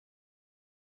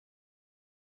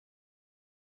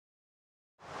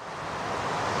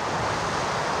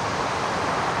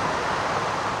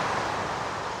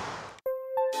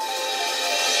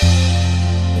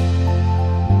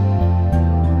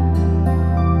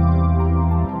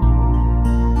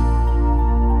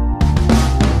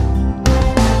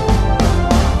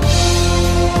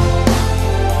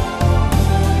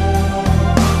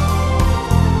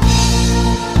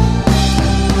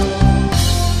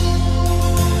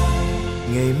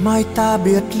Ngày mai ta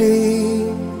biệt ly,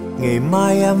 ngày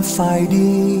mai em phải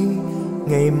đi,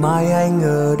 ngày mai anh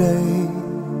ở đây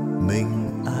mình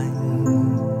anh.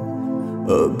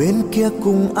 Ở bên kia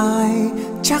cùng ai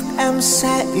chắc em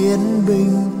sẽ yên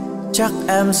bình, chắc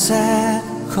em sẽ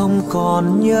không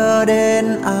còn nhớ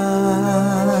đến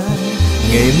ai.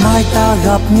 Ngày mai ta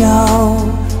gặp nhau,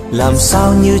 làm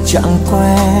sao như chẳng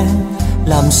quen,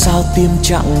 làm sao tim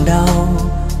chẳng đau,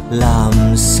 làm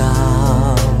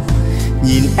sao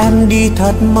nhìn em đi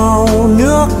thật mau,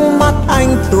 nước mắt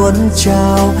anh tuôn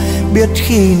trào, biết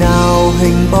khi nào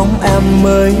hình bóng em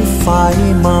mới phai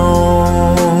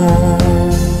màu.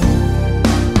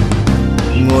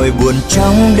 Ngồi buồn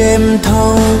trong đêm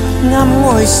thâu, ngắm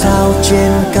ngôi sao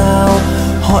trên cao,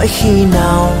 hỏi khi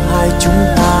nào hai chúng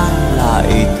ta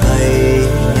lại thấy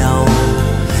nhau.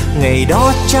 Ngày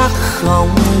đó chắc không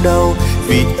đâu,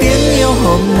 vì tiếng yêu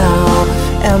hôm nào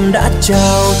em đã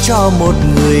trao cho một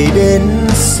người đến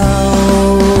sau.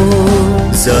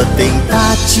 Giờ tình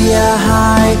ta chia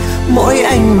hai, mỗi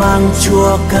anh mang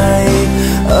chua cay,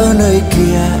 ở nơi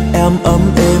kia em ấm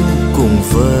êm cùng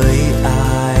với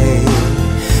ai.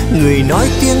 Người nói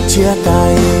tiếng chia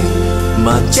tay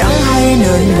mà chẳng hay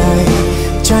nơi này,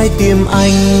 trái tim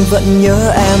anh vẫn nhớ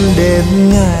em đêm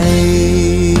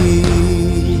ngày.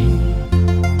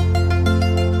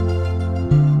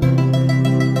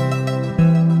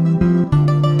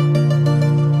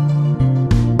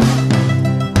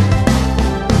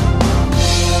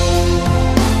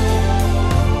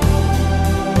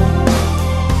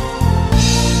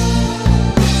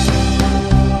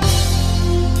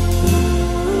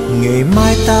 Ngày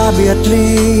mai ta biệt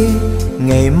ly,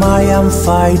 ngày mai em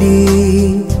phải đi,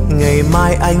 ngày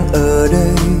mai anh ở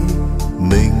đây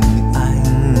mình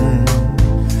anh.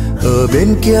 Ở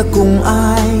bên kia cùng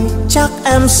ai chắc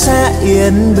em sẽ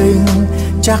yên bình,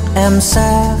 chắc em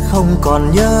sẽ không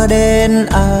còn nhớ đến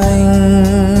anh.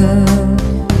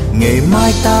 Ngày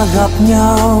mai ta gặp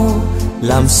nhau,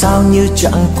 làm sao như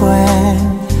chẳng quen,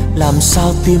 làm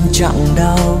sao tim chẳng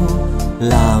đau,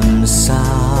 làm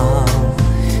sao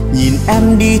nhìn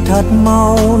em đi thật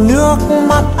mau, nước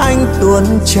mắt anh tuôn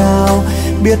trào,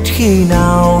 biết khi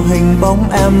nào hình bóng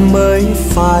em mới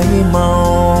phai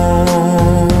màu.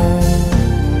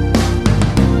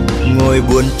 Ngồi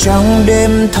buồn trong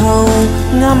đêm thâu,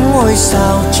 ngắm ngôi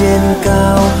sao trên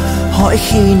cao, hỏi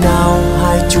khi nào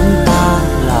hai chúng ta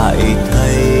lại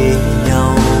thấy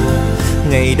nhau.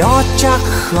 Ngày đó chắc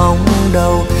không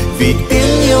đâu, vì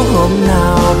tiếng yêu hôm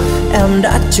nào em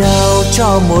đã trao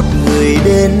cho một người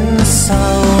đến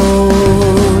sau.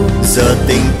 Giờ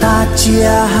tình ta chia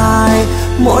hai,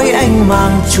 mỗi anh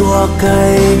mang chua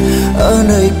cay, ở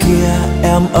nơi kia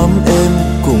em ấm êm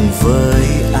cùng với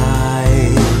ai.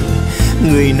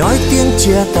 Người nói tiếng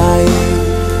chia tay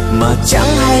mà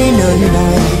chẳng hay nơi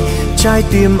này, trái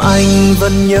tim anh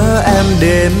vẫn nhớ em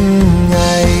đêm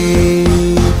ngày.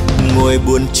 Ngồi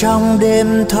buồn trong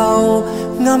đêm thâu,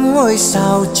 ngắm ngôi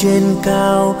sao trên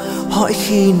cao, hỏi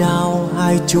khi nào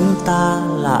hai chúng ta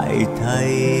lại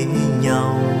thấy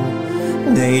nhau.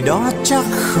 Ngày đó chắc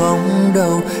không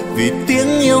đâu, vì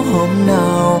tiếng yêu hôm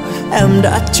nào em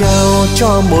đã trao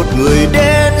cho một người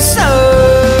đến sau.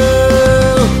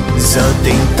 Giờ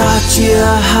tình ta chia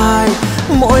hai,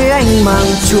 mỗi anh mang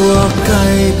chua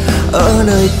cay, ở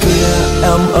nơi kia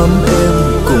em ấm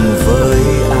êm cùng với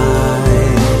ai.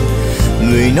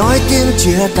 Người nói tiếng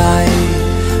chia tay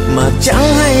mà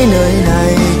chẳng hay nơi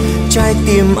này, trái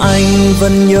tim anh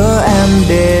vẫn nhớ em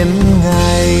đêm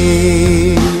ngày.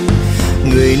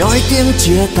 Người nói tiếng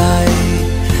chia tay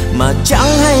mà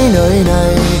chẳng hay nơi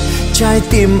này, trái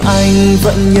tim anh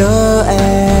vẫn nhớ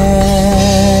em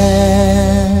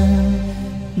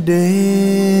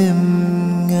đêm